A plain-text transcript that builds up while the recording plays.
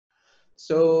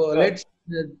So Good. let's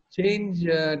change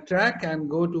track and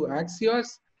go to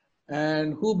Axios.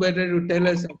 And who better to tell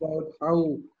us about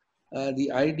how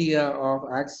the idea of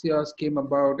Axios came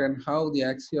about and how the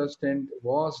Axios stent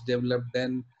was developed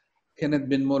than Kenneth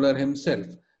Binmoeller himself.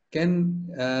 Ken,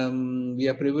 we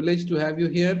are privileged to have you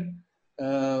here.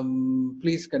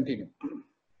 Please continue.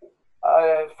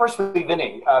 Firstly,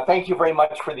 Vinny, thank you very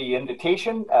much for the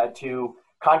invitation to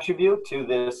contribute to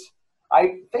this.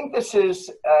 I think this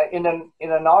is an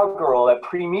inaugural, a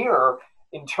premiere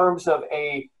in terms of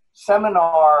a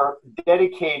seminar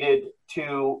dedicated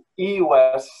to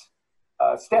EUS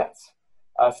stents.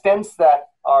 Stents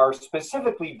that are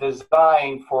specifically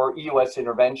designed for EUS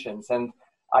interventions. And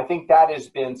I think that has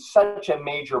been such a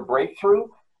major breakthrough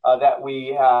that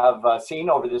we have seen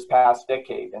over this past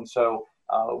decade. And so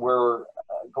we're,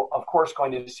 of course,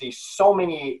 going to see so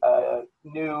many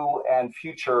new and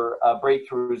future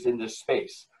breakthroughs in this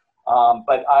space.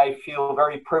 But I feel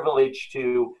very privileged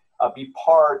to be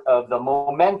part of the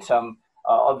momentum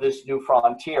of this new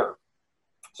frontier.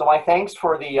 So my thanks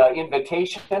for the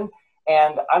invitation.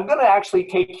 And I'm going to actually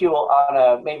take you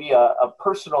on maybe a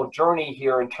personal journey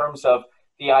here in terms of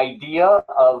the idea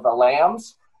of the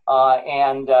LAMS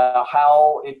and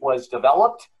how it was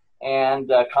developed,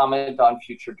 and comment on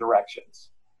future directions.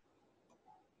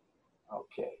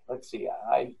 Okay, let's see.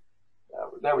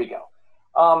 There we go.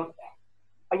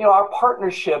 You know, our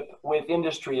partnership with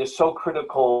industry is so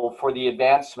critical for the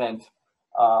advancement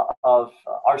of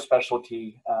our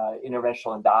specialty,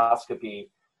 interventional endoscopy.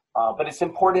 But it's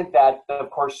important that,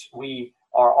 of course, we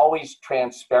are always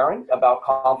transparent about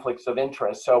conflicts of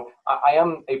interest. So I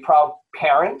am a proud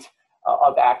parent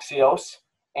of Axios,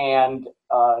 and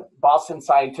Boston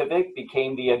Scientific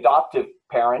became the adoptive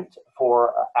parent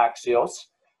for Axios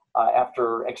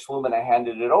after Exlumina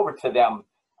handed it over to them.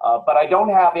 But I don't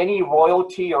have any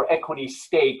royalty or equity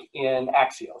stake in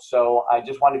Axios. So I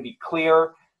just want to be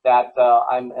clear that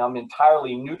I'm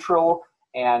entirely neutral,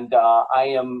 and I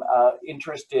am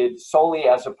interested solely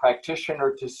as a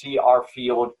practitioner to see our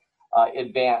field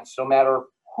advance, no matter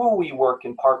who we work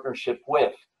in partnership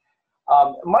with.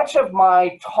 Much of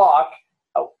my talk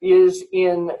is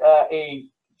in a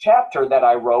chapter that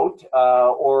I wrote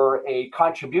or a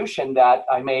contribution that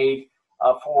I made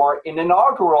for an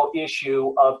inaugural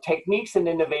issue of Techniques and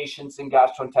Innovations in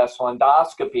Gastrointestinal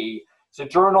Endoscopy. It's a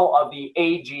journal of the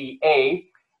AGA,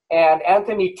 and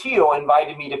Anthony Teo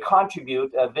invited me to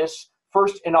contribute this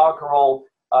first inaugural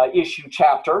issue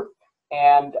chapter,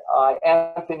 and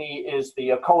Anthony is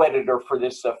the co-editor for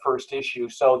this first issue.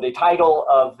 So the title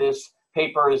of this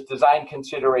paper is Design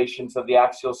Considerations of the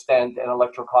Axial Stent and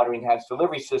Electrocautery Enhanced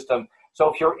Delivery System.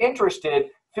 So if you're interested,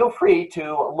 feel free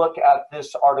to look at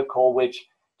this article, which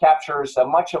captures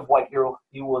much of what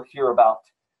you will hear about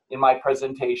in my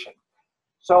presentation.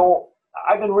 So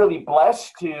I've been really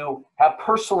blessed to have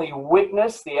personally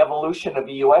witnessed the evolution of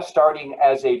EUS, starting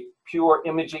as a pure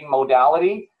imaging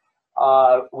modality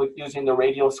with using the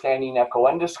radial scanning echo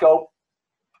endoscope.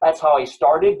 That's how I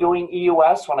started doing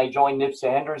EUS when I joined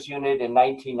NIPSA Hender's unit in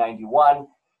 1991.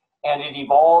 And it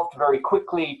evolved very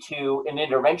quickly to an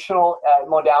interventional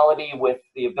modality with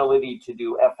the ability to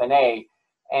do FNA.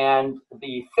 And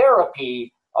the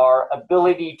therapy, our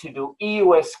ability to do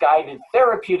EUS-guided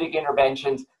therapeutic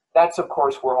interventions, that's, of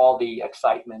course, where all the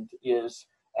excitement is.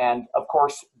 And, of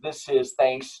course, this is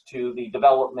thanks to the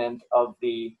development of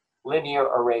the linear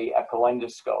array echo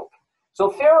endoscope. So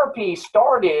therapy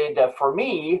started for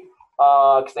me,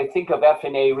 because I think of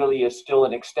FNA really as still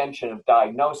an extension of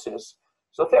diagnosis.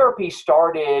 So therapy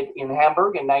started in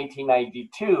Hamburg in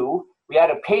 1992. We had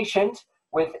a patient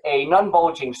with a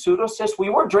non-bulging pseudocyst. We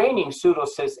were draining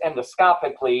pseudocysts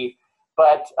endoscopically,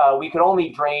 but we could only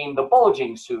drain the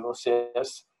bulging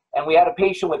pseudocyst. And we had a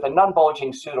patient with a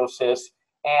non-bulging pseudocyst,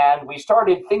 and we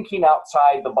started thinking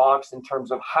outside the box in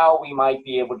terms of how we might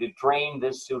be able to drain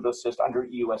this pseudocyst under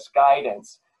EUS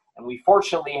guidance. And we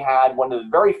fortunately had one of the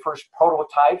very first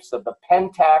prototypes of the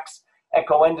Pentax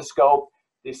echo endoscope,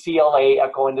 the CLA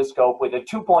echo endoscope with a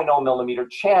 2.0 millimeter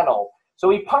channel. So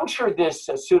we punctured this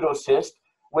pseudocyst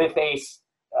with a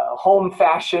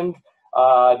home-fashioned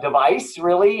device,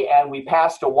 really, and we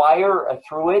passed a wire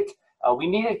through it. We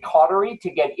needed cautery to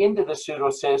get into the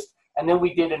pseudocyst, and then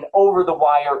we did an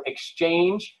over-the-wire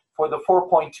exchange for the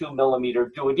 4.2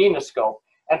 millimeter duodenoscope.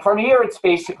 And from here, it's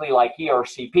basically like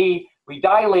ERCP. We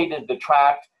dilated the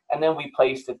tract, and then we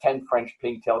placed a 10 French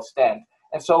pigtail stent.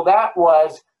 And so that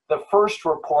was the first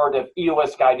report of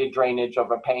EUS-guided drainage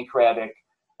of a pancreatic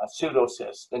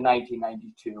pseudocyst in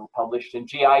 1992, published in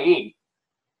GIE.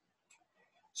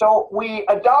 So we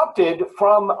adopted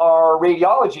from our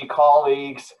radiology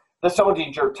colleagues the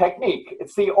Sondinger technique.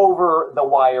 It's the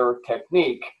over-the-wire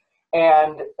technique.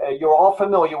 And you're all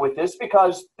familiar with this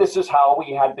because this is how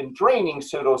we had been draining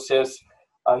pseudocysts.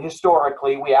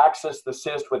 Historically, we access the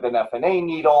cyst with an FNA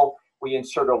needle. We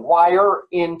insert a wire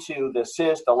into the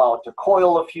cyst, allow it to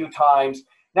coil a few times.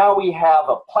 Now we have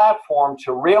a platform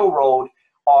to railroad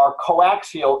our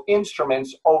coaxial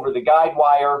instruments over the guide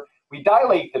wire. We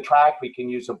dilate the tract. We can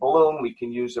use a balloon. We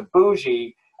can use a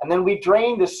bougie. And then we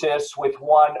drain the cysts with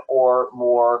one or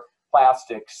more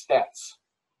plastic stents.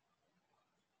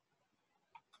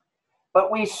 But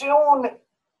we soon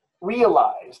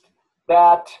realized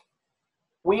that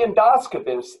we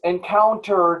endoscopists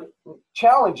encountered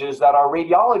challenges that our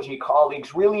radiology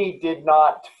colleagues really did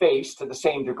not face, to the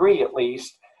same degree at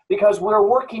least, because we're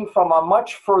working from a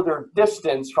much further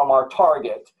distance from our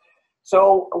target.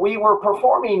 So we were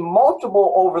performing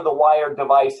multiple over-the-wire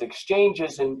device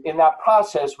exchanges, and in that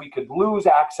process, we could lose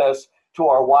access to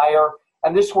our wire.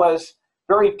 And this was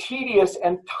very tedious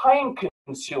and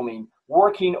time-consuming,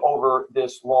 working over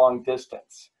this long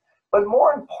distance. But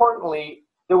more importantly,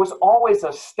 there was always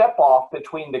a step-off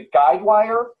between the guide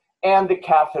wire and the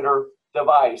catheter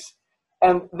device.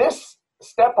 And this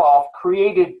step-off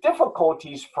created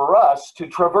difficulties for us to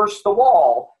traverse the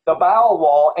wall, the bowel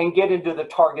wall, and get into the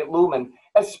target lumen,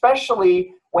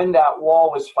 especially when that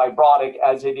wall was fibrotic,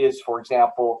 as it is, for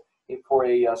example, for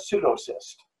a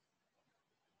pseudocyst.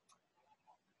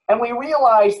 And we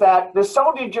realized that the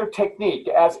Sondinger technique,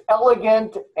 as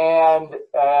elegant and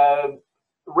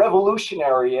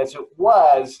revolutionary as it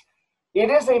was, it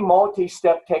is a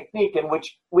multi-step technique in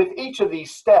which, with each of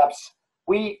these steps,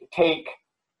 we take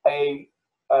a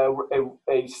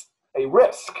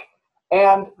risk.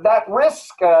 And that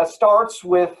risk starts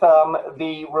with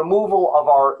the removal of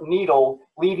our needle,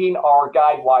 leaving our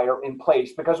guide wire in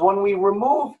place. Because when we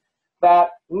remove that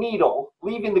needle,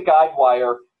 leaving the guide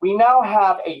wire, we now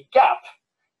have a gap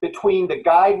between the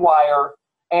guide wire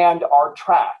and our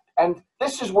tract. And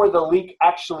this is where the leak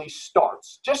actually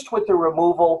starts, just with the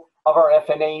removal of our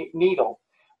FNA needle.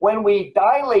 When we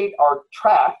dilate our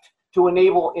tract to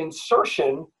enable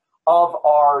insertion of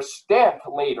our stent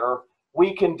later,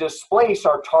 we can displace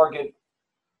our target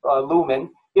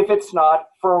lumen if it's not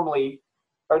firmly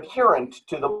adherent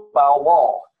to the bowel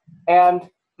wall. And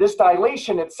this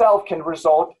dilation itself can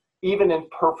result even in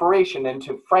perforation,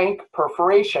 into frank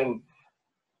perforation.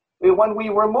 When we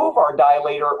remove our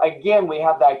dilator, again, we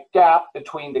have that gap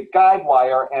between the guide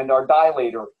wire and our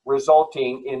dilator,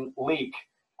 resulting in leak.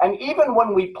 And even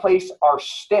when we place our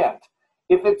stent,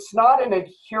 if it's not an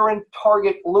adherent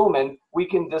target lumen, we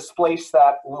can displace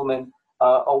that lumen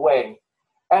away.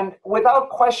 And without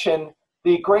question,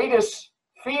 the greatest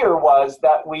fear was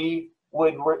that we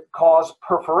would cause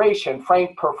perforation,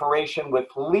 frank perforation, with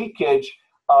leakage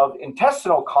of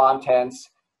intestinal contents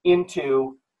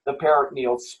into the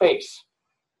peritoneal space.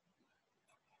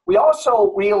 We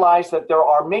also realized that there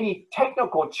are many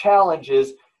technical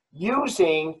challenges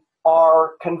using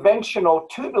our conventional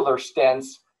tubular stents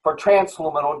for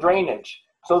transluminal drainage.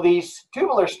 So these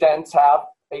tubular stents have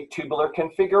a tubular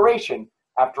configuration.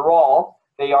 After all,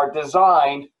 they are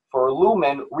designed for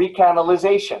lumen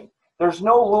recanalization. There's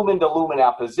no lumen to lumen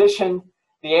apposition.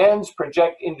 The ends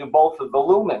project into both of the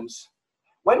lumens.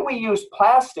 When we use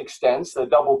plastic stents, the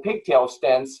double pigtail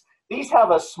stents, these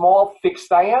have a small fixed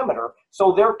diameter,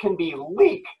 so there can be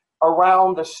leak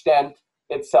around the stent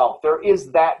itself. There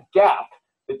is that gap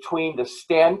between the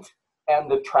stent and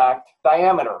the tract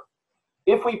diameter.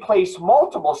 If we place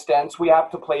multiple stents, we have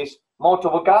to place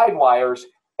multiple guide wires,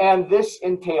 and this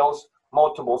entails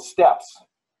multiple steps.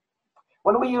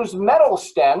 When we use metal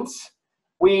stents,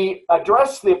 we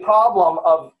address the problem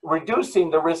of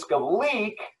reducing the risk of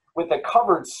leak with the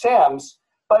covered SEMs,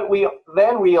 but we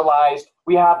then realized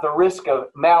we have the risk of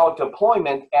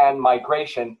mal-deployment and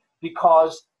migration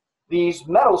because these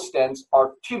metal stents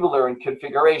are tubular in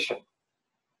configuration.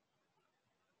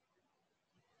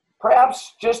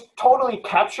 Perhaps just totally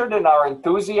captured in our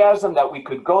enthusiasm that we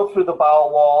could go through the bowel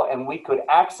wall and we could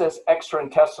access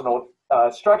extraintestinal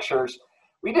structures,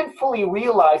 we didn't fully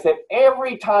realize that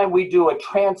every time we do a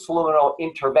transluminal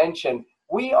intervention,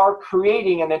 we are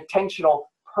creating an intentional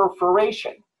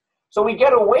perforation. So we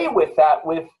get away with that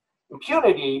with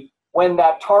impunity when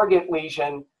that target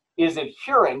lesion is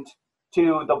adherent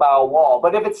to the bowel wall.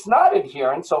 But if it's not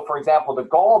adherent, so for example, the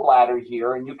gallbladder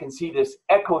here, and you can see this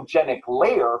echogenic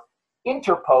layer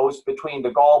interposed between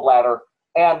the gallbladder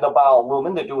and the bowel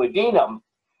lumen, the duodenum,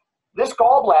 this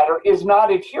gallbladder is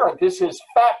not adherent. This is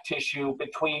fat tissue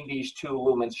between these two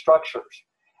lumen structures.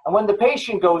 And when the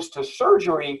patient goes to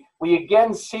surgery, we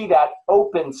again see that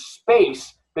open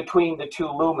space between the two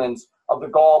lumens of the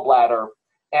gallbladder.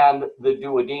 and the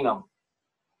duodenum.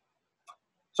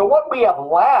 So what we have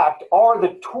lacked are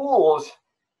the tools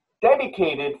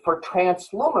dedicated for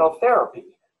transluminal therapy,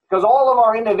 because all of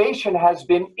our innovation has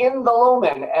been in the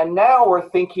lumen, and now we're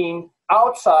thinking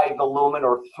outside the lumen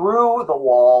or through the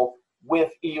wall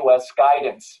with EUS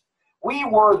guidance. We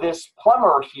were this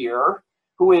plumber here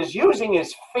who is using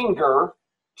his finger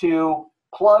to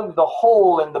plug the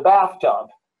hole in the bathtub,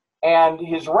 and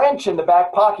his wrench in the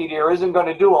back pocket here isn't going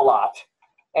to do a lot.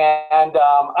 And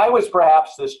I was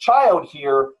perhaps this child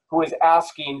here who is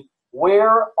asking,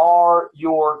 where are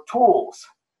your tools?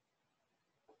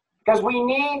 Because we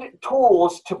need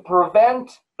tools to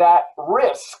prevent that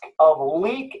risk of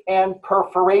leak and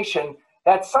perforation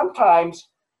that sometimes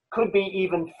could be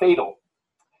even fatal.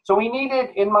 So we needed,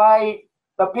 in my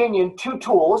opinion, two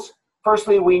tools.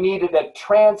 Firstly, we needed a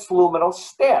transluminal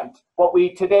stent, what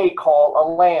we today call a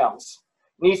LAMS.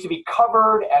 It needs to be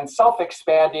covered and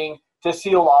self-expanding to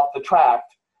seal off the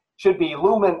tract. Should be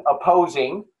lumen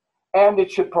opposing, and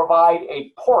it should provide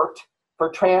a port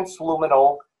for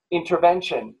transluminal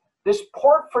intervention. This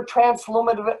port for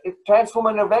transluminal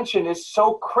intervention is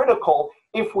so critical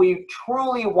if we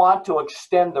truly want to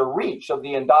extend the reach of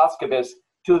the endoscopist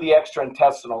to the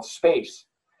extraintestinal space.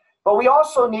 But we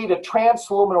also need a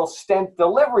transluminal stent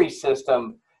delivery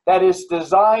system that is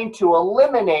designed to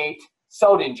eliminate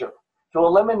Seldinger, to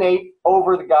eliminate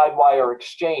over the guide wire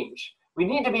exchange. We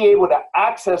need to be able to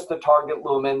access the target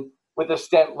lumen with a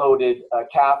stent-loaded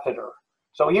catheter.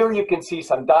 So here you can see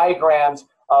some diagrams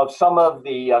of some of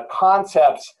the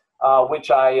concepts which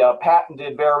I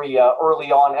patented very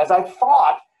early on as I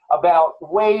thought about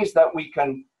ways that we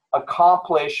can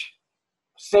accomplish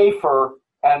safer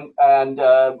and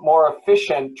more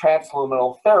efficient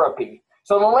transluminal therapy.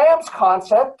 So the LAMS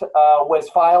concept was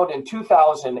filed in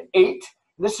 2008.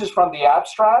 This is from the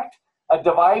abstract, a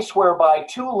device whereby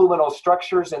two luminal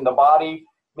structures in the body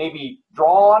may be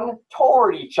drawn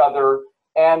toward each other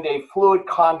and a fluid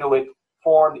conduit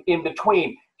formed in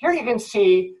between. Here you can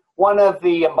see one of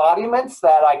the embodiments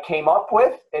that I came up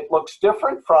with. It looks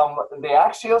different from the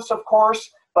Axios, of course,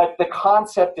 but the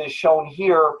concept is shown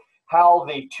here, how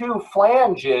the two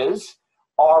flanges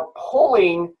are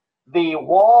pulling the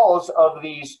walls of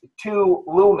these two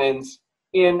lumens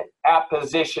in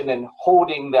apposition and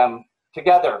holding them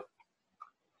together.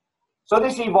 So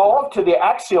this evolved to the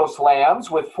Axios LAMS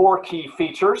with 4 key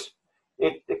features.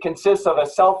 It consists of a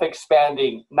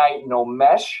self-expanding nitinol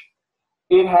mesh.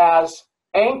 It has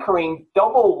anchoring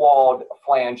double-walled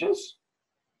flanges.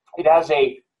 It has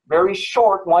a very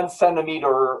short 1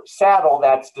 centimeter saddle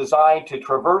that's designed to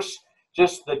traverse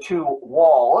just the two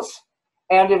walls,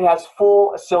 and it has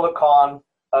full silicone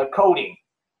coating.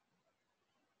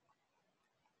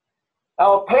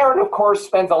 Now, a parent, of course,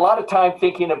 spends a lot of time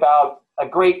thinking about a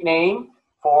great name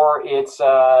for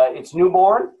its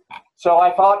newborn. So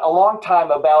I thought a long time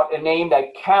about a name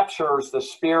that captures the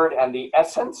spirit and the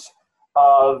essence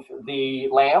of the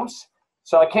LAMS.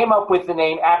 So I came up with the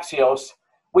name Axios,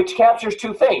 which captures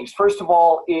 2 things. First of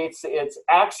all, it's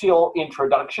axial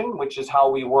introduction, which is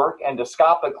how we work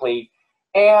endoscopically,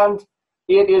 and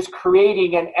it is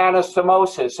creating an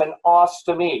anastomosis, an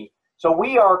ostomy. So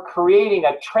we are creating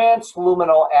a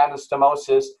transluminal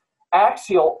anastomosis.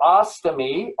 Axial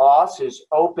ostomy, os is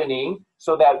opening,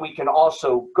 so that we can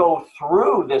also go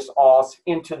through this os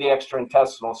into the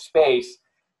extraintestinal space,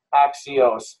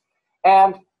 Axios.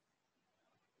 And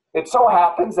it so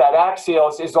happens that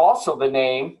Axios is also the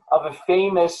name of a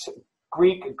famous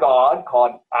Greek god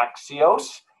called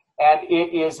Axios, and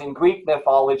it is in Greek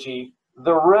mythology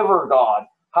the river god.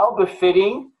 How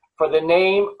befitting for the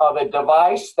name of a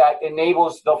device that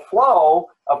enables the flow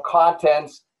of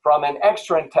contents from an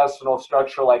extraintestinal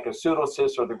structure like a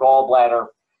pseudocyst or the gallbladder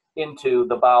into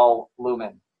the bowel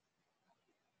lumen.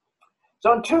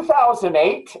 So in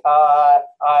 2008,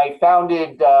 I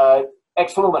founded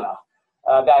Ex Lumina,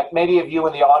 that many of you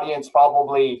in the audience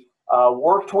probably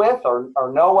worked with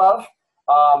or know of.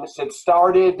 It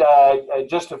started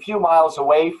just a few miles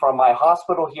away from my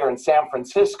hospital here in San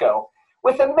Francisco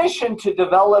with a mission to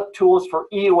develop tools for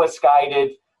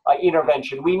EUS-guided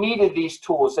intervention. We needed these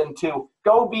tools and to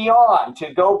go beyond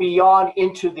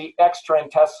into the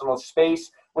extraintestinal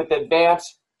space with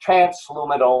advanced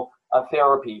transluminal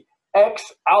therapy.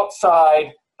 Ex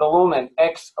outside the lumen,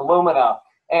 Ex Lumina.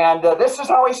 And this is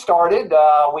how I started.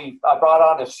 I brought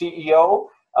on a CEO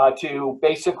to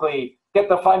basically get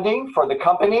the funding for the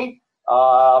company.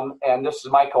 And this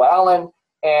is Michael Allen.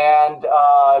 And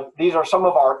these are some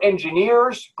of our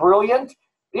engineers, brilliant.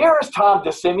 Here is Tom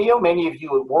DeSimio. Many of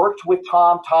you have worked with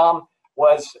Tom. Tom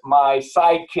was my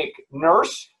sidekick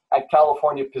nurse at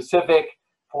California Pacific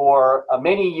for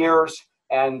many years.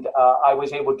 And I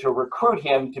was able to recruit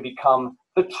him to become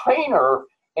the trainer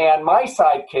and my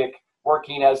sidekick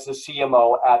working as the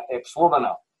CMO at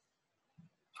Xlumina.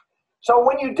 So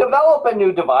when you develop a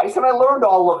new device, and I learned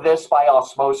all of this by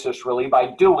osmosis, really,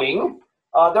 by doing,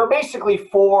 there are basically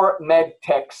 4 med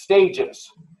tech stages.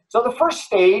 So the first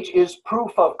stage is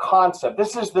proof of concept.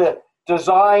 This is the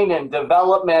design and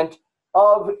development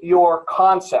of your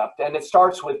concept, and it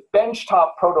starts with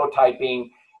benchtop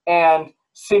prototyping and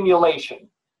simulation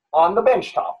on the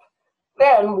benchtop.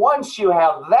 Then once you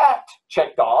have that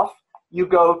checked off, you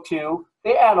go to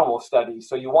the animal studies.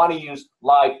 So you want to use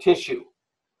live tissue.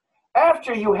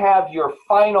 After you have your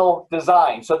final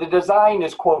design, so the design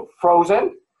is, quote,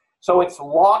 frozen, so it's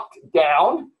locked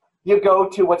down, you go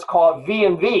to what's called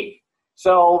V&V.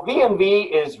 So V&V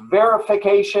is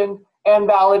verification and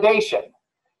validation.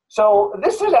 So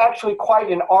this is actually quite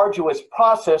an arduous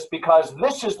process because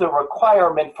this is the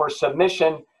requirement for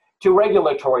submission to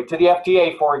regulatory, to the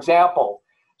FDA, for example.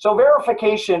 So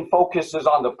verification focuses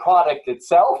on the product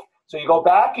itself. So you go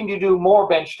back and you do more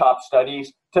benchtop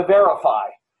studies to verify.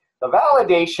 The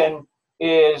validation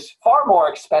is far more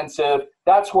expensive.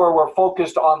 That's where we're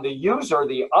focused on the user,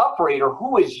 the operator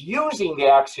who is using the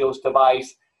Axios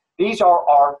device. These are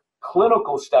our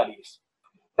clinical studies.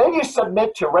 Then you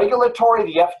submit to regulatory,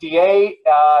 the FDA,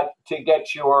 to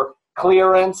get your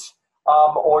clearance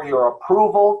or your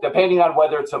approval, depending on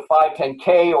whether it's a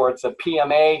 510K or it's a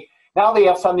PMA. Now they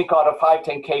have something called a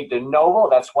 510K de novo.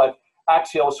 That's what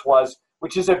Axios was,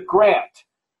 which is a grant.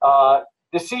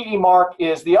 The CE mark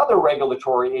is the other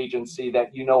regulatory agency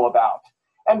that you know about.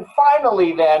 And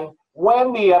finally then,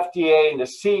 when the FDA and the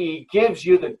CE gives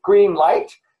you the green light,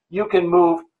 you can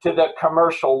move to the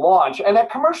commercial launch. And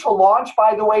that commercial launch,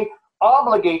 by the way,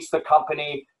 obligates the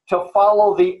company to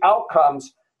follow the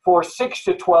outcomes for 6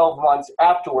 to 12 months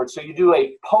afterwards. So you do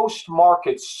a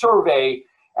post-market survey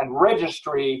and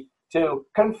registry to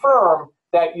confirm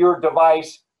that your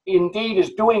device indeed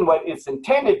is doing what it's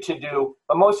intended to do,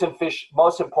 but most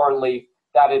importantly,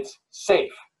 that it's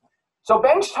safe. So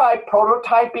bench-type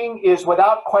prototyping is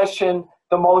without question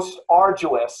the most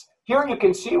arduous. Here you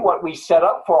can see what we set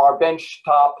up for our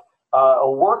benchtop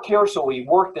work here. So we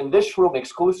worked in this room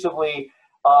exclusively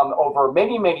over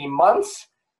many, many months.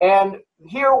 And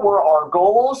here were our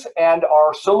goals and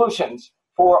our solutions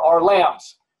for our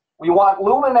lamps. We want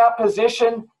lumen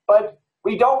apposition, but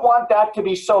we don't want that to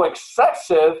be so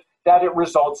excessive that it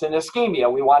results in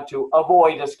ischemia. We want to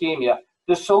avoid ischemia.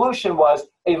 The solution was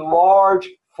a large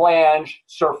flange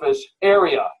surface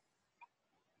area.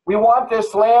 We want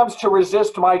this lambs to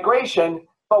resist migration,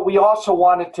 but we also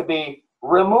want it to be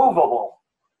removable.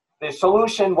 The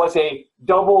solution was a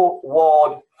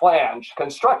double-walled flange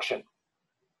construction.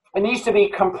 It needs to be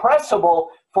compressible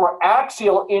for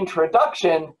axial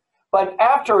introduction, but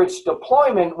after its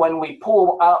deployment, when we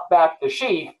pull out back the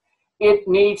sheath, it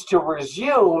needs to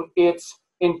resume its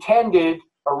intended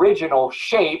original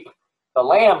shape, the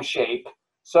lamb shape.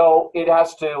 So it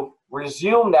has to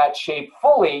resume that shape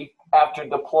fully after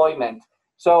deployment.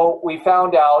 So we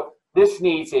found out this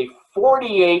needs a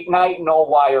 48 nitinol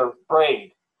wire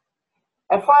braid.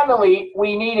 And finally,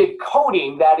 we needed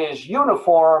coating that is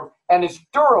uniform and is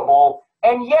durable,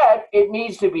 and yet it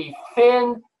needs to be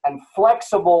thin and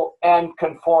flexible and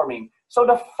conforming. So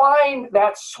to find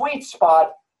that sweet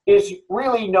spot is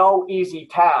really no easy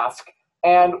task.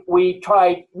 And we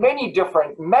tried many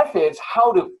different methods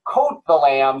how to coat the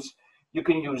lambs. You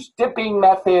can use dipping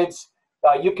methods.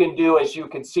 You can do, as you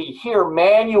can see here,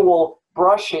 manual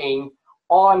brushing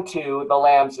onto the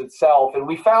lambs itself. And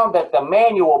we found that the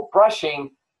manual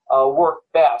brushing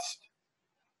worked best.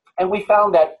 And we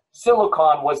found that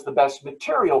silicone was the best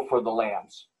material for the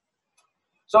lambs.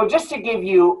 So just to give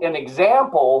you an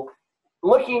example,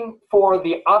 looking for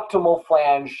the optimal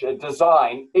flange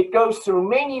design, it goes through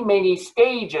many, many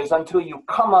stages until you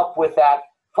come up with that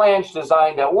flange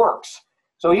design that works.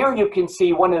 So here you can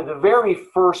see one of the very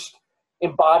first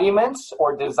embodiments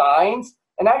or designs.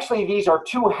 And actually these are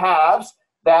two halves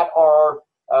that are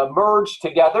merged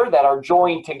together, that are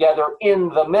joined together in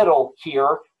the middle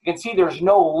here. You can see there's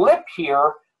no lip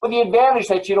here, with the advantage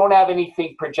that you don't have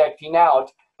anything projecting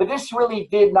out. But this really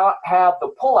did not have the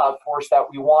pull-out force that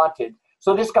we wanted.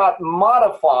 So this got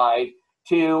modified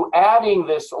to adding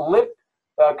this lip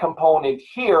component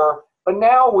here, but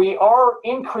now we are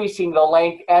increasing the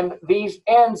length, and these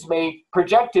ends may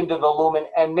project into the lumen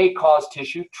and may cause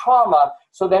tissue trauma.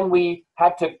 So then we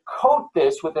had to coat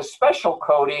this with a special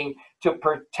coating to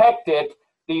protect it,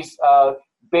 these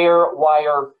bare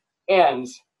wire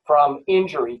ends, from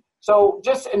injury. So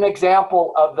just an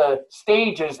example of the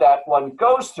stages that one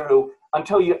goes through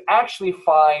until you actually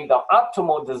find the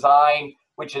optimal design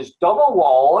which is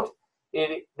double-walled.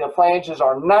 The flanges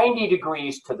are 90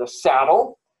 degrees to the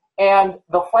saddle, and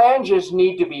the flanges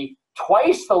need to be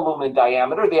twice the lumen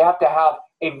diameter. They have to have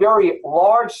a very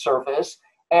large surface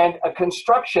and a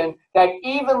construction that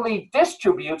evenly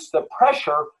distributes the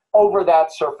pressure over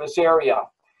that surface area.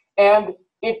 And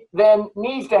it then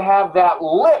needs to have that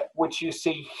lip, which you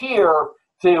see here,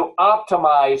 to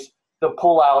optimize the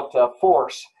pull-out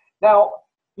force. Now,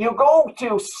 you go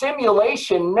to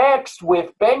simulation next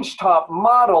with benchtop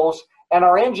models, and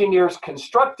our engineers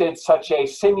constructed such a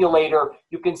simulator.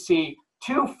 You can see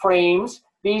two frames.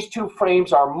 These two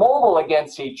frames are mobile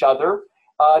against each other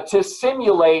to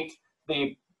simulate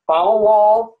the bowel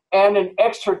wall and an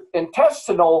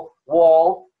extraintestinal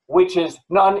wall, which is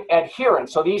non-adherent.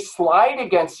 So these slide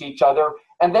against each other,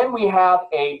 and then we have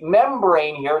a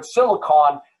membrane here, it's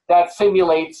silicone, that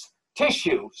simulates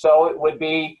tissue. So it would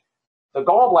be the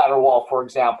gallbladder wall, for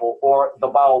example, or the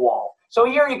bowel wall. So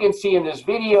here you can see in this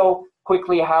video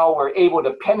quickly how we're able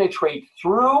to penetrate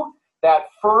through that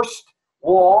first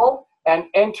wall and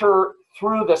enter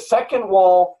through the second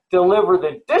wall, deliver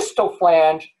the distal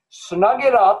flange, snug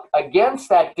it up against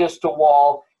that distal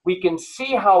wall. We can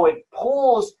see how it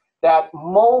pulls that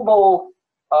mobile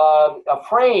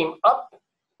frame up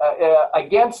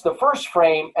against the first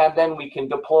frame, and then we can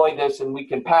deploy this and we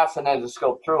can pass an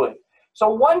endoscope through it. So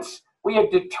once we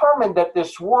have determined that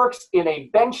this works in a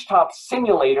benchtop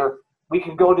simulator, we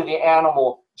can go to the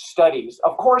animal studies.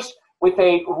 Of course, with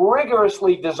a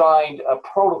rigorously designed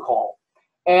protocol.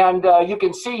 And you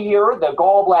can see here the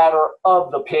gallbladder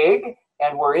of the pig,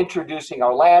 and we're introducing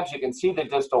our labs. You can see the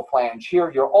distal flange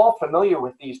here. You're all familiar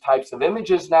with these types of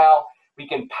images now. We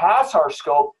can pass our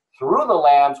scope through the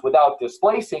lambs without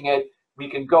displacing it. We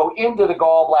can go into the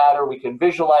gallbladder. We can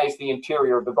visualize the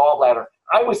interior of the gallbladder.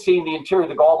 I was seeing the interior of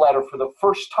the gallbladder for the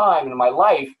first time in my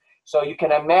life, so you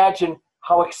can imagine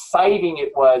how exciting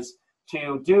it was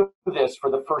to do this for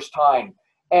the first time.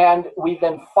 And we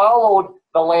then followed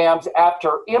the lambs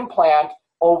after implant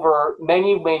over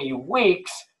many, many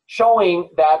weeks, showing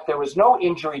that there was no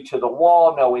injury to the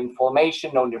wall, no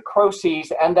inflammation, no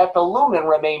necroses, and that the lumen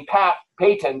remained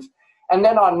patent. And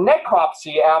then on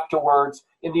necropsy afterwards,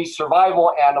 in these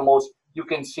survival animals, you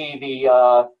can see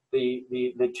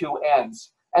the two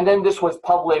ends. And then this was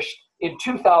published in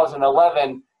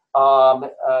 2011,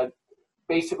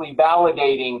 basically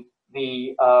validating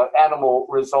the animal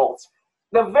results.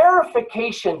 The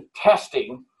verification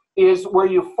testing is where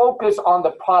you focus on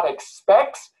the product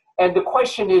specs, and the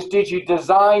question is, did you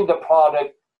design the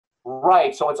product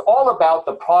right? So it's all about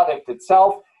the product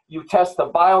itself. You test the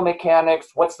biomechanics,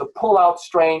 what's the pull-out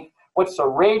strength, what's the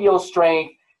radial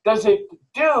strength, does it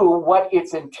do what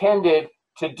it's intended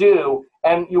to do,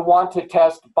 and you want to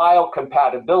test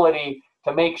biocompatibility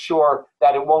to make sure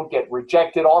that it won't get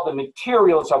rejected. All the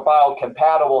materials are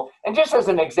biocompatible. And just as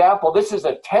an example, this is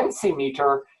a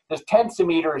tensimeter. This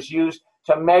tensimeter is used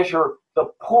to measure the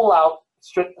pull-out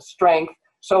strength,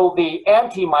 so the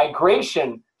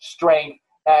anti-migration strength,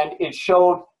 and it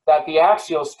showed that the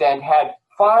Axios stent had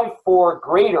 5-4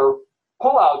 greater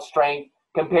pull-out strength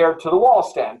compared to the wall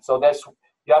stent. So that's,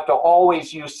 you have to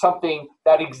always use something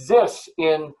that exists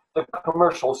in the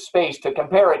commercial space to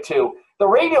compare it to. The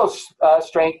radial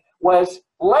strength was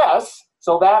less,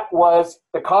 so that was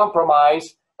the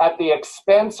compromise at the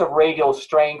expense of radial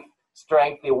strength.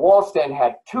 The wall stent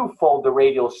had twofold the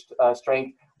radial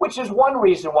strength, which is one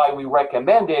reason why we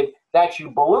recommended that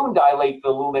you balloon dilate the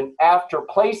lumen after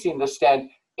placing the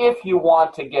stent if you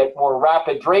want to get more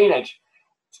rapid drainage.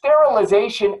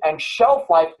 Sterilization and shelf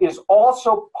life is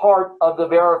also part of the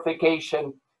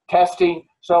verification testing.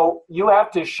 So you have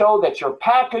to show that your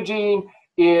packaging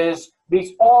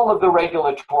meets all of the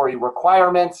regulatory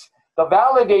requirements. The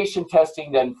validation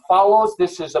testing then follows.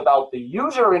 This is about the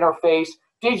user interface.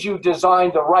 Did you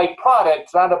design the right product?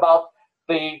 It's not about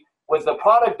was the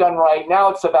product done right? Now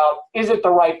it's about, is it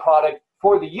the right product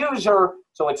for the user?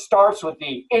 So it starts with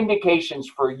the indications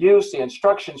for use, the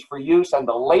instructions for use, and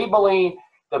the labeling,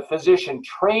 the physician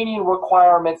training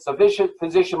requirements. The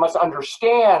physician must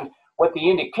understand what the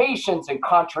indications and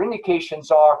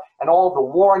contraindications are and all the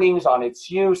warnings on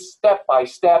its use step by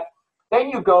step. Then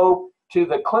you go to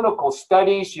the clinical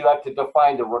studies. You have to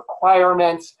define the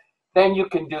requirements. Then you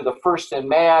can do the first in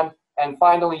man. And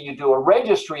finally, you do a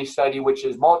registry study, which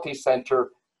is multi-center,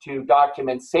 to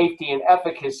document safety and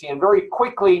efficacy. And very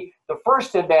quickly, the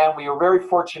first in man, we were very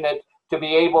fortunate to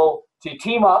be able to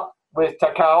team up with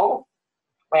Takao.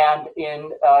 And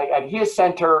at his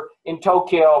center in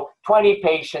Tokyo, 20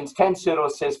 patients, 10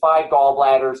 pseudocysts, 5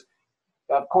 gallbladders.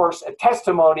 Of course, a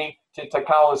testimony to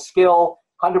Takao's skill,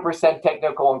 100%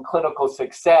 technical and clinical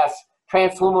success,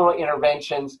 transluminal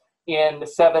interventions in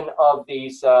 7 of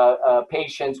these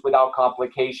patients without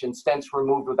complications, stents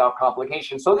removed without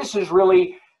complications. So this is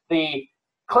really the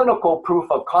clinical proof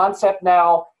of concept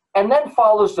now, and then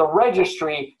follows the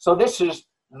registry. So this is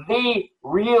the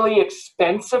really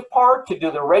expensive part to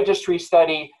do the registry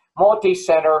study,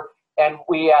 multi-center, and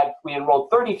we enrolled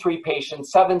 33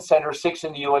 patients, 7 centers, 6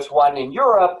 in the US, 1 in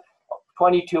Europe,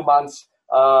 22 months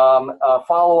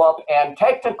follow-up, and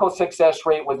technical success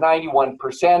rate was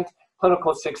 91%.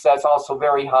 Clinical success also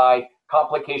very high,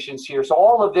 complications here. So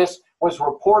all of this was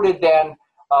reported then.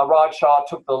 Raj Shah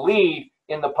took the lead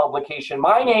in the publication.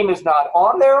 My name is not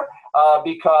on there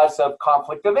because of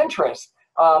conflict of interest.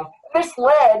 This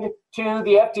led to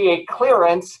the FDA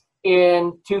clearance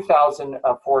in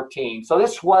 2014. So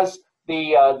this was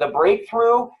the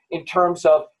breakthrough in terms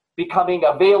of becoming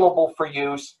available for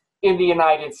use in the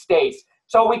United States.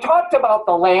 So we talked about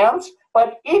the LAMS,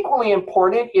 but equally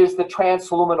important is the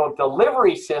transluminal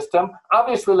delivery system.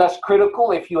 Obviously less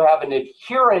critical if you have an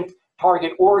adherent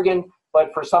target organ,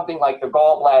 but for something like the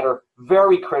gallbladder,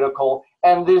 very critical.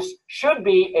 And this should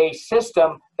be a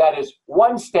system that is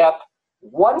one step,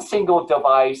 one single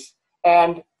device,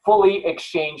 and fully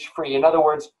exchange-free. In other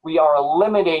words, we are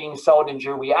eliminating cell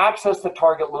injury. We access the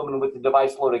target lumen with the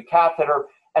device-loaded catheter,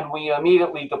 and we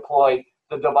immediately deploy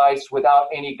the device without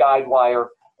any guide wire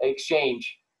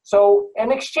exchange. So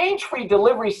an exchange-free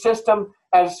delivery system,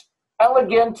 as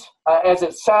elegant as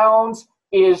it sounds,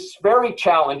 is very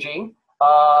challenging.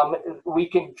 We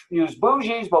can use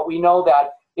bougies, but we know that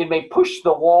it may push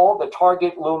the wall, the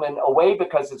target lumen, away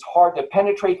because it's hard to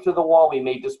penetrate through the wall. We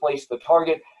may displace the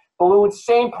target. Balloons,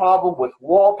 same problem with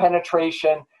wall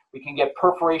penetration. We can get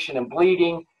perforation and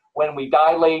bleeding when we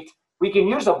dilate. We can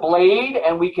use a blade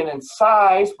and we can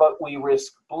incise, but we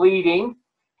risk bleeding.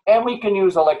 And we can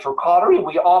use electrocautery.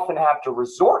 We often have to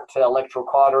resort to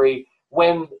electrocautery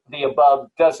when the above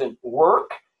doesn't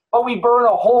work. But we burn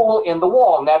a hole in the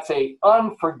wall, and that's an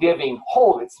unforgiving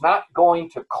hole. It's not going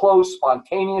to close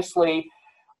spontaneously.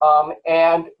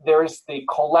 And there's the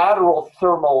collateral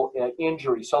thermal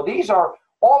injury. So these are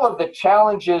all of the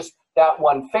challenges that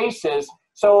one faces.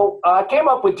 So I came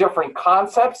up with different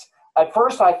concepts. At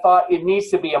first, I thought it needs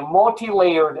to be a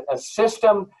multi-layered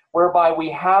system whereby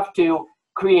we have to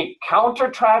create counter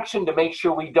traction to make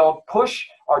sure we don't push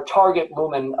our target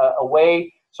lumen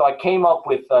away. So I came up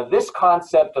with this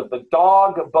concept of the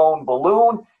dog bone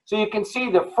balloon. So you can see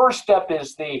the first step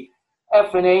is the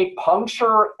FNA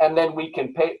puncture, and then we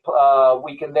can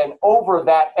then over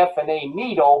that FNA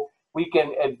needle, we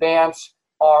can advance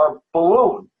our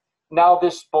balloon. Now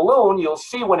this balloon, you'll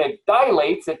see when it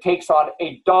dilates, it takes on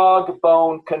a dog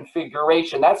bone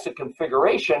configuration. That's the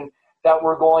configuration that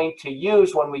we're going to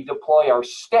use when we deploy our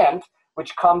stent,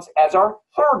 which comes as our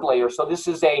third layer. So this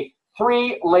is a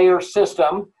 3-layer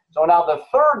system. So now the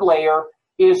third layer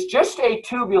is just a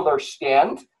tubular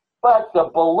stent, but the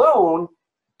balloon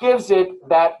gives it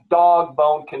that dog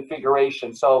bone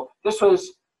configuration. So this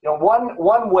was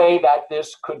one way that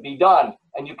this could be done,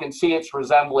 and you can see its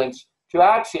resemblance to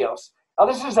Axios. Now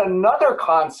this is another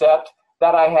concept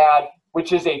that I had,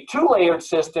 which is a 2-layered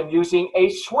system using a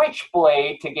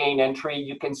switchblade to gain entry.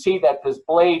 You can see that this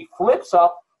blade flips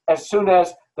up as soon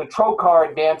as the trocar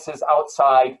advances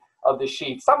outside of the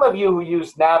sheath. Some of you who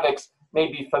use Navix may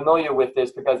be familiar with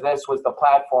this because this was the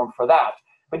platform for that.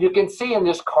 But you can see in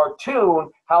this cartoon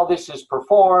how this is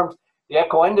performed. The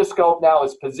echoendoscope now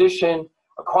is positioned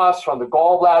across from the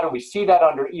gallbladder. We see that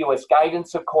under EUS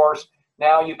guidance, of course.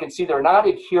 Now you can see they're not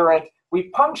adherent. We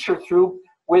puncture through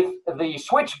with the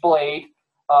switchblade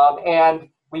and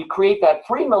we create that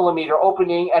 3mm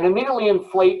opening and immediately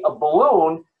inflate a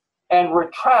balloon and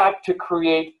retract to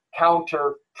create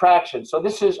counter traction. So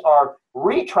this is our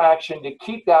retraction to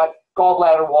keep that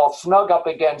gallbladder wall snug up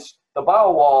against the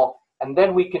bowel wall, and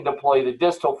then we can deploy the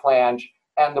distal flange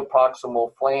and the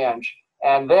proximal flange.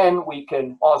 And then we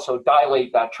can also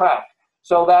dilate that tract.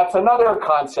 So that's another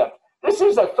concept. This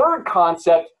is a third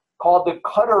concept called the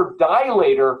cutter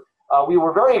dilator. We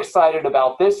were very excited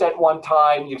about this at one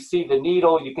time. You see the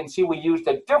needle. You can see we used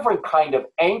a different kind of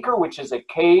anchor, which is a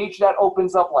cage that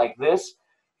opens up like this,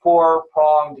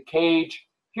 4-pronged cage.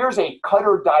 Here's a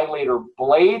cutter dilator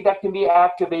blade that can be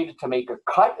activated to make a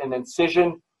cut, an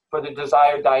incision for the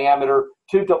desired diameter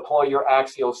to deploy your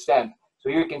axial stent. So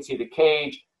here you can see the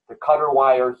cage, the cutter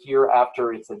wire here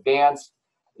after it's advanced,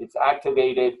 it's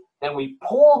activated. Then we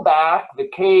pull back the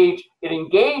cage, it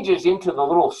engages into the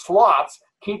little slots,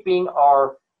 keeping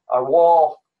our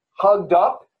wall hugged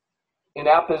up in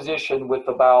apposition with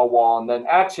the bowel wall, and then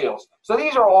Axios. So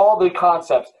these are all the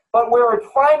concepts. But where it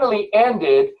finally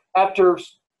ended, after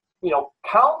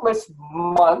countless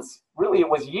months, really it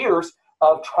was years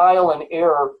of trial and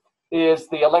error, is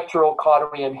the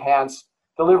electrocautery enhanced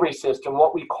delivery system,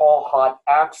 what we call hot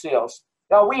Axios.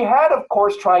 Now, we had, of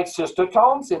course, tried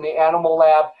cystotomes in the animal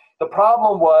lab. The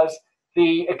problem was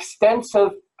the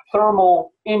extensive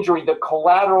thermal injury, the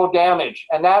collateral damage,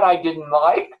 and that I didn't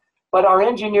like. But our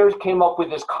engineers came up with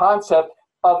this concept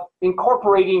of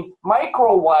incorporating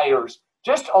micro wires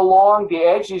just along the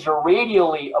edge. These are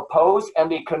radially opposed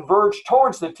and they converge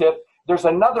towards the tip. There's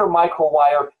another micro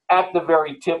wire at the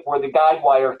very tip where the guide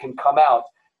wire can come out.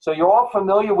 So you're all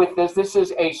familiar with this. This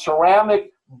is a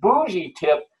ceramic bougie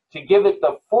tip to give it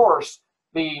the force,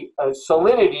 the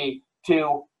solidity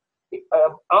to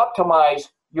optimize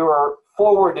your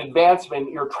forward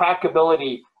advancement, your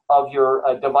trackability of your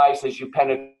device as you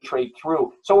penetrate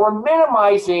through. So we're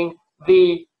minimizing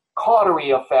the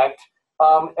cautery effect,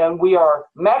 and we are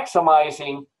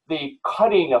maximizing the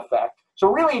cutting effect.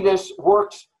 So really this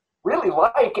works really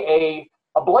like a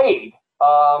blade,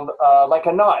 like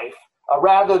a knife,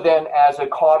 rather than as a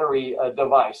cautery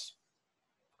device.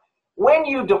 When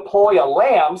you deploy a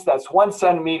lambs that's 1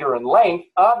 centimeter in length,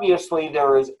 obviously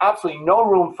there is absolutely no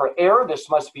room for error. This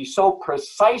must be so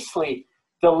precisely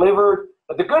delivered.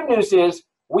 But the good news is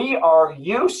we are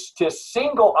used to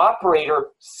single operator,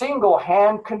 single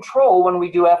hand control when we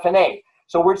do F&A.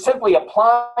 So we're simply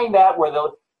applying that where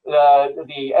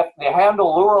the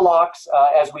handle lure locks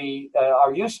as we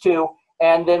are used to,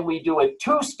 and then we do a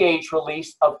 2-stage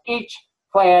release of each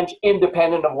flange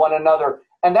independent of one another.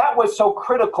 And that was so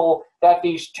critical that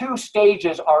these 2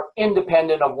 stages are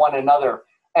independent of one another,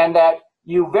 and that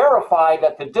you verify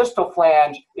that the distal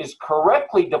flange is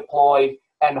correctly deployed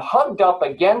and hugged up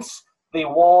against the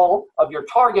wall of your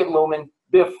target lumen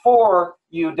before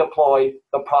you deploy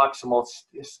the proximal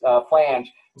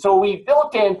flange. So we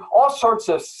built in all sorts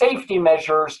of safety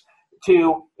measures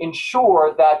to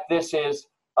ensure that this is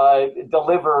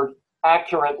delivered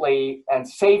accurately and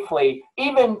safely,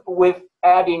 even with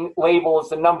adding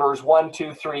labels and numbers 1,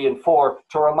 2, 3, and 4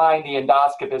 to remind the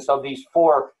endoscopist of these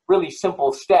 4 really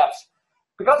simple steps.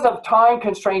 Because of time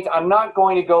constraints, I'm not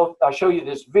going to go show you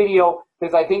this video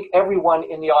because I think everyone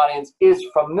in the audience is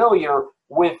familiar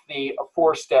with the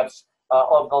 4 steps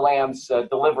of the lamb's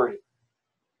delivery.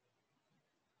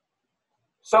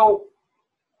 So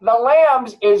the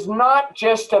lambs is not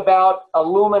just about a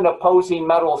lumen opposing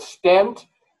metal stent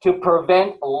to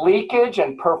prevent leakage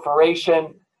and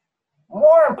perforation.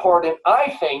 More important,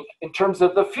 I think, in terms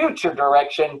of the future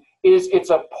direction, is it's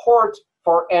a port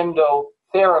for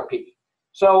endotherapy.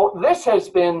 So this has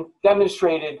been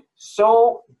demonstrated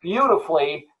so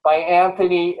beautifully by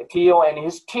Anthony Teo and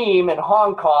his team in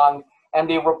Hong Kong, and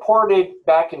they reported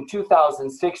back in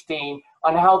 2016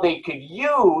 on how they could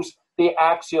use the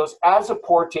Axios as a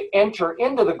port to enter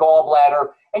into the gallbladder,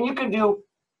 and you can do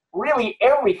really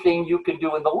everything you can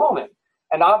do in the lumen.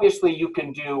 And obviously you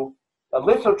can do a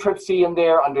lithotripsy in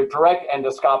there under direct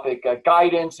endoscopic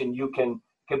guidance, and it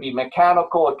could be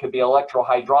mechanical, it could be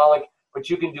electrohydraulic, but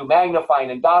you can do magnifying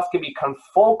endoscopy,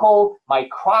 confocal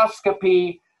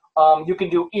microscopy, you can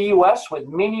do EUS with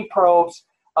mini probes.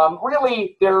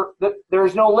 Really,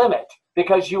 there's no limit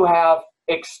because you have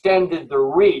extended the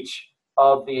reach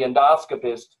of the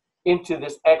endoscopist into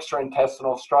this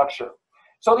extraintestinal structure.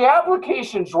 So the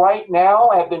applications right now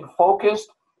have been focused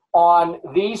on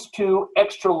these 2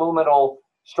 extraluminal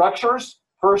structures.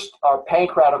 First, our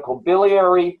pancreatical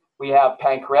biliary. We have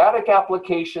pancreatic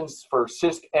applications for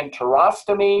cyst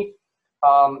enterostomy,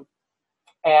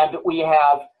 and we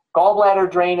have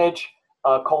gallbladder drainage,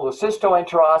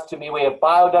 cholecystoenterostomy. We have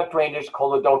bioduct drainage,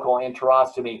 choledochal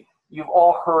enterostomy. You've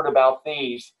all heard about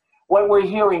these. What we're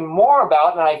hearing more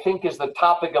about, and I think is the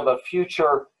topic of a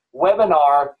future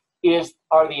webinar,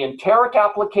 are the enteric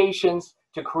applications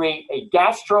to create a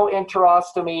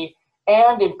gastroenterostomy,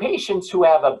 and in patients who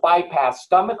have a bypass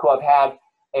stomach, who have had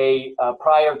a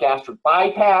prior gastric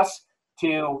bypass,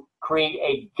 to create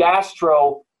a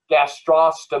gastrostomy,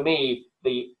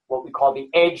 what we call the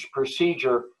EDGE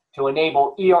procedure, to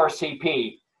enable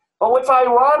ERCP. But what's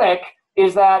ironic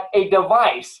is that a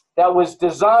device that was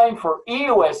designed for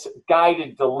EUS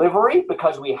guided delivery,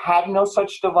 because we had no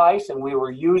such device and we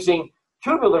were using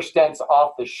tubular stents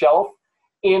off the shelf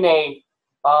in a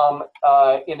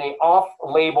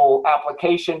off-label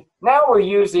application. Now we're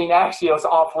using Axios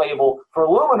off-label for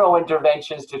luminal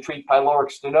interventions to treat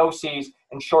pyloric stenoses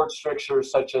and short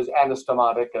strictures such as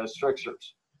anastomotic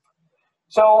strictures.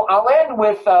 So I'll end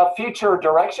with future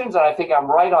directions, and I think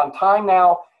I'm right on time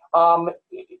now.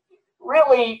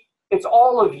 Really, it's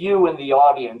all of you in the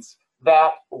audience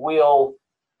that will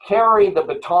carry the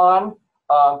baton,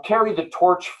 carry the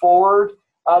torch forward.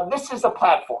 This is a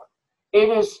platform. It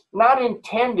is not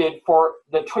intended for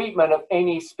the treatment of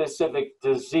any specific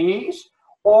disease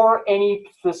or any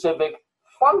specific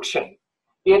function.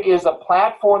 It is a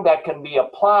platform that can be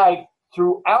applied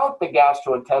throughout the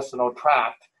gastrointestinal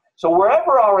tract. So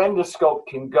wherever our endoscope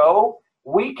can go,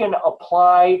 we can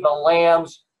apply the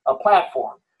LAMS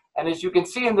platform. And as you can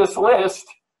see in this list,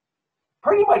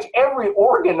 pretty much every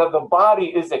organ of the body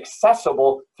is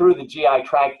accessible through the GI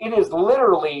tract. It is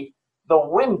literally the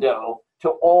window to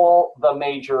all the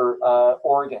major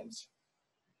organs.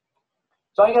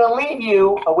 So I'm going to leave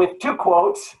you with two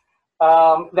quotes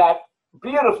that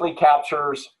beautifully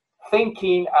captures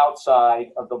thinking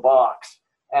outside of the box.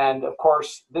 And of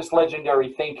course, this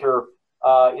legendary thinker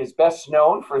is best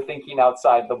known for thinking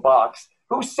outside the box,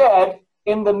 who said,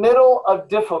 "In the middle of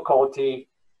difficulty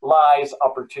lies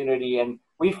opportunity." And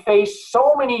we faced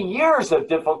so many years of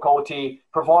difficulty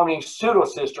performing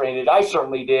pseudocyst drainage. I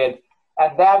certainly did.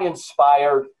 And that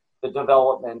inspired the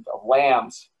development of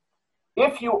LAMS.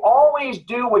 If you always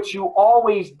do what you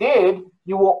always did,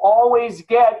 you will always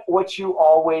get what you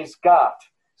always got.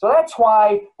 So that's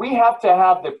why we have to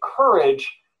have the courage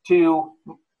to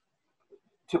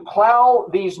plow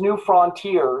these new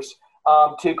frontiers,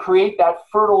 to create that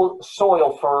fertile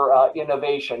soil for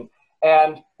innovation.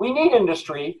 And we need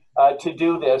industry to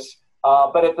do this,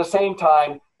 but at the same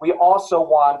time, we also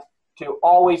want to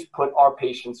always put our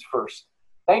patients first.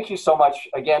 Thank you so much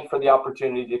again for the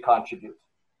opportunity to contribute.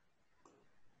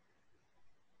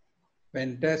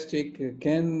 Fantastic,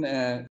 Ken.